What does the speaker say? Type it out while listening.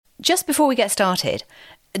Just before we get started,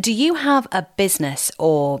 do you have a business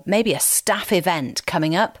or maybe a staff event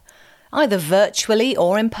coming up, either virtually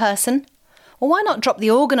or in person? Well, why not drop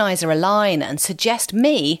the organiser a line and suggest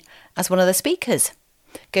me as one of the speakers?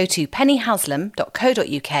 Go to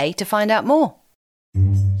pennyhaslam.co.uk to find out more.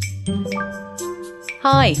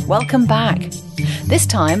 Hi, welcome back. This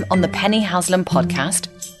time on the Penny Haslam podcast,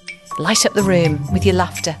 light up the room with your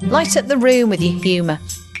laughter, light up the room with your humour.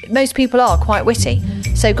 Most people are quite witty,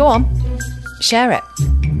 so go on, share it.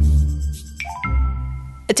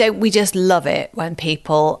 Don't we just love it when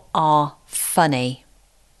people are funny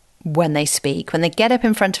when they speak, when they get up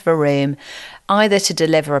in front of a room, either to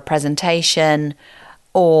deliver a presentation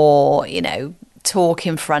or, talk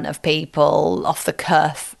in front of people off the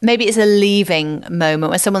cuff. Maybe it's a leaving moment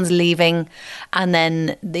when someone's leaving and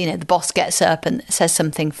then, the boss gets up and says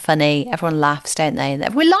something funny. Everyone laughs, don't they?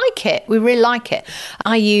 We like it. We really like it.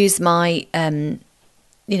 I use my, hands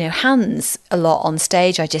a lot on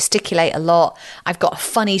stage. I gesticulate a lot. I've got a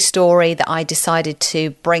funny story that I decided to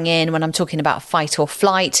bring in when I'm talking about fight or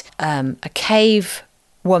flight. A cave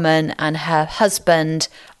woman and her husband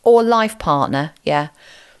or life partner, they're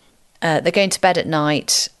going to bed at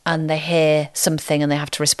night and they hear something and they have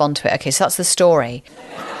to respond to it. Okay, so that's the story.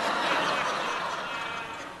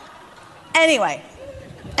 Anyway.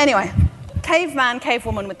 Caveman,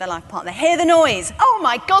 cavewoman with their life partner. Hear the noise. Oh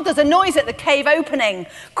my God, there's a noise at the cave opening.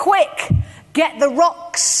 Quick, get the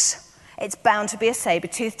rocks. It's bound to be a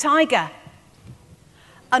saber-toothed tiger.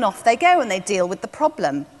 And off they go and they deal with the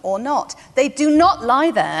problem, or not. They do not lie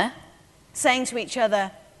there saying to each other,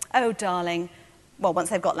 oh darling, well, once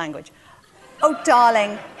they've got language. Oh,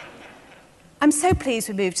 darling, I'm so pleased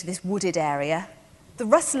we moved to this wooded area. The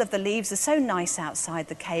rustle of the leaves are so nice outside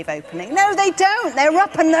the cave opening. No, they don't. They're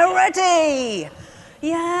up and they're ready.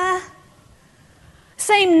 Yeah.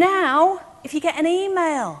 Same now if you get an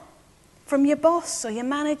email from your boss or your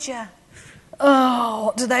manager. Oh,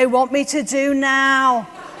 what do they want me to do now?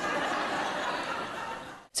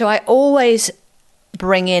 So I always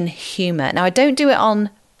bring in humour. Now, I don't do it on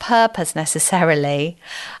purpose necessarily.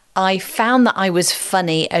 I found that I was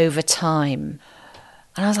funny over time.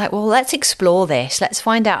 And I was like, well, let's explore this. Let's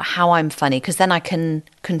find out how I'm funny, because then I can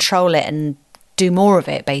control it and do more of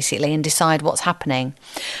it, basically, and decide what's happening.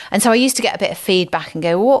 And so I used to get a bit of feedback and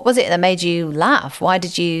go, well, what was it that made you laugh? Why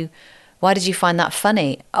did you find that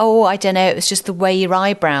funny? Oh, I don't know. It was just the way your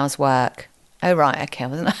eyebrows work. Oh, right. Okay.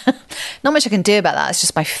 Not much I can do about that. It's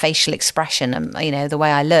just my facial expression and, the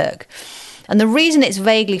way I look. And the reason it's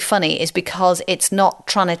vaguely funny is because it's not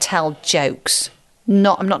trying to tell jokes. I'm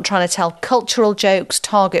not trying to tell cultural jokes,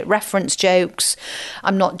 target reference jokes.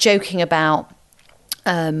 I'm not joking about,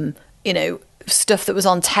 stuff that was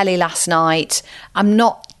on telly last night. I'm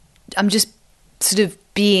just sort of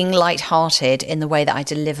being lighthearted in the way that I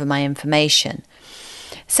deliver my information.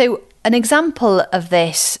 So an example of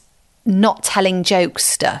this not telling jokes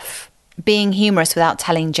stuff, being humorous without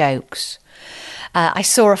telling jokes. I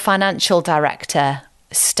saw a financial director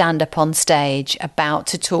stand up on stage about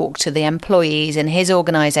to talk to the employees in his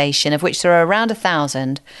organisation, of which there are around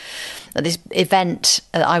 1,000, at this event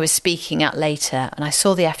that I was speaking at later. And I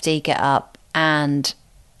saw the FD get up, and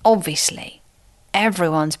obviously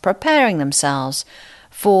everyone's preparing themselves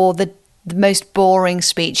for the most boring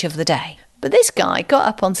speech of the day. But this guy got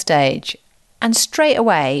up on stage and straight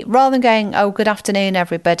away, rather than going, oh, good afternoon,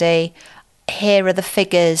 everybody, here are the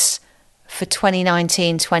figures for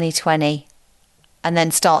 2019, 2020, and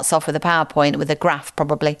then starts off with a PowerPoint with a graph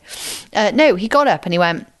probably. No, he got up and he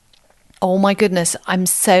went, oh my goodness, I'm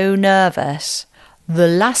so nervous. The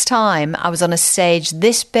last time I was on a stage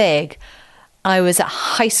this big, I was at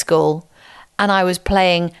high school and I was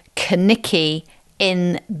playing Kenickie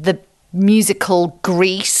in the musical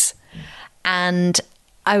Grease, and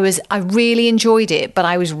I really enjoyed it, but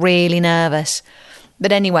I was really nervous.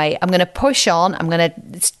 But anyway, I'm going to push on. I'm going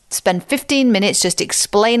to spend 15 minutes just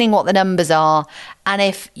explaining what the numbers are. And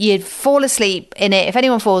if you fall asleep in it, if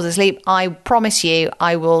anyone falls asleep, I promise you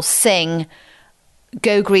I will sing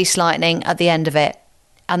Go Grease Lightning at the end of it.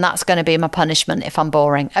 And that's going to be my punishment if I'm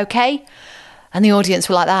boring. Okay? And the audience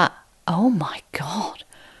were like that. Oh my God.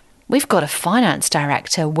 We've got a finance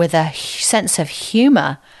director with a sense of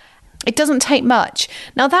humour. It doesn't take much.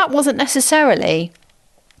 Now, that wasn't necessarily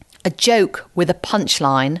a joke with a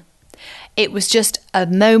punchline. It was just a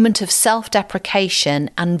moment of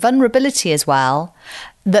self-deprecation and vulnerability as well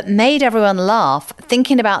that made everyone laugh,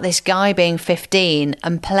 thinking about this guy being 15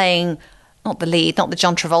 and playing, not the lead, not the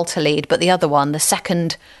John Travolta lead, but the other one, the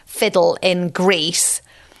second fiddle in Grease,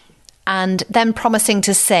 and then promising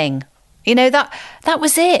to sing. That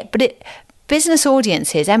was it. But business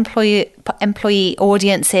audiences, employee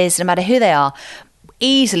audiences, no matter who they are,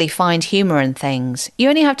 easily find humour in things. You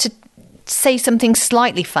only have to say something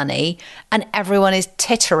slightly funny and everyone is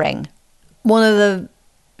tittering. One of the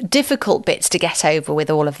difficult bits to get over with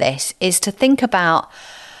all of this is to think about,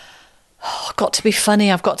 I've got to be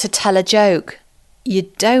funny, I've got to tell a joke.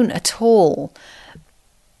 You don't at all.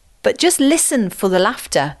 But just listen for the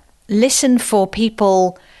laughter. Listen for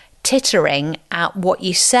people tittering at what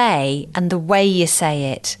you say and the way you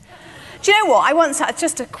say it. Do you know what? I once had,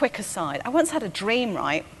 just a quick aside, I once had a dream,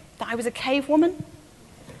 right, that I was a cave woman.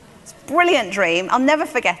 It's a brilliant dream. I'll never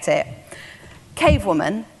forget it. Cave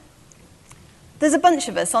woman. There's a bunch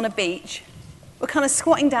of us on a beach. We're kind of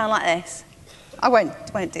squatting down like this. I won't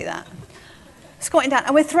do that. Squatting down,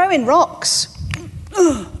 and we're throwing rocks.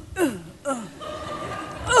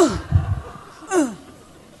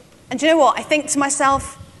 And do you know what? I think to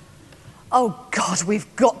myself, oh God,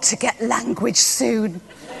 we've got to get language soon.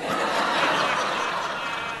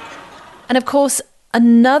 And of course,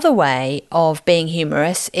 another way of being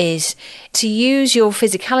humorous is to use your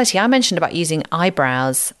physicality. I mentioned about using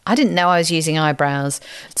eyebrows. I didn't know I was using eyebrows.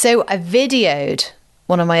 So I videoed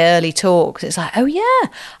one of my early talks. It's like, oh yeah,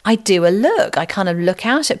 I do a look. I kind of look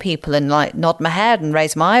out at people and like nod my head and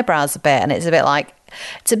raise my eyebrows a bit. And it's a bit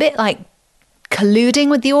like colluding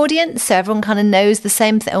with the audience. So everyone kind of knows the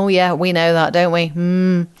same thing. Oh yeah, we know that, don't we?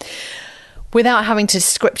 Without having to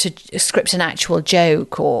script an actual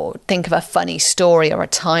joke or think of a funny story or a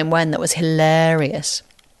time when that was hilarious.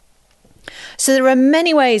 So there are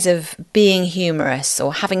many ways of being humorous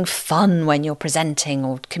or having fun when you're presenting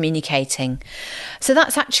or communicating. So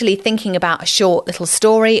that's actually thinking about a short little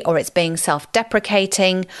story, or it's being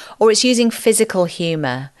self-deprecating, or it's using physical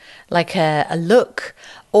humour, like a look,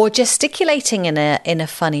 or gesticulating in a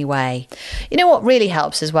funny way. You know what really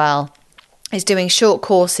helps as well is doing short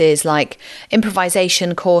courses like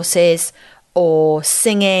improvisation courses or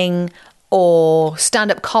singing or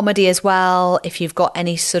stand-up comedy as well, if you've got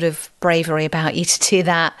any sort of bravery about you to do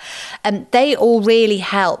that. They all really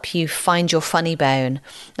help you find your funny bone.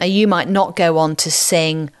 Now, you might not go on to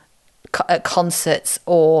sing at concerts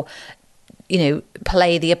or,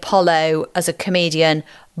 play the Apollo as a comedian,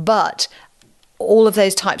 but all of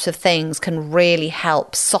those types of things can really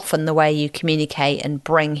help soften the way you communicate and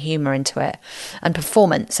bring humour into it, and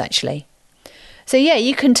performance actually. So yeah,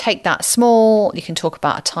 you can take that small. You can talk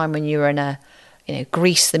about a time when you were in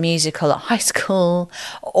Grease the musical at high school,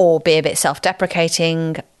 or be a bit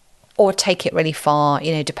self-deprecating, or take it really far,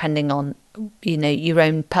 depending on, your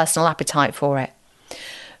own personal appetite for it.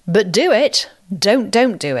 But do it. Don't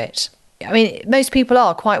do it. I mean, most people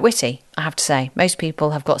are quite witty, I have to say. Most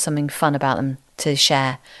people have got something fun about them to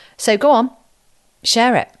share. So go on,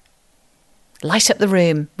 share it. Light up the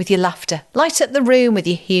room with your laughter. Light up the room with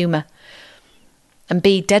your humour. And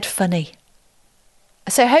be dead funny.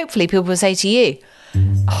 So hopefully people will say to you,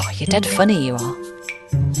 oh, you're dead funny, you are.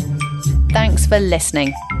 Thanks for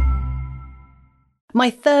listening. My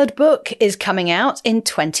third book is coming out in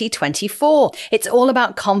 2024. It's all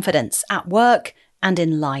about confidence at work and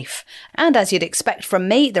in life. And as you'd expect from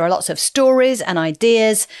me, there are lots of stories and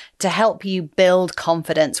ideas to help you build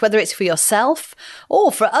confidence, whether it's for yourself or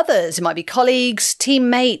for others. It might be colleagues,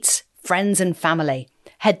 teammates, friends and family.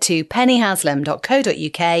 Head to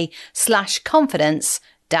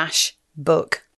pennyhaslam.co.uk/confidence-book.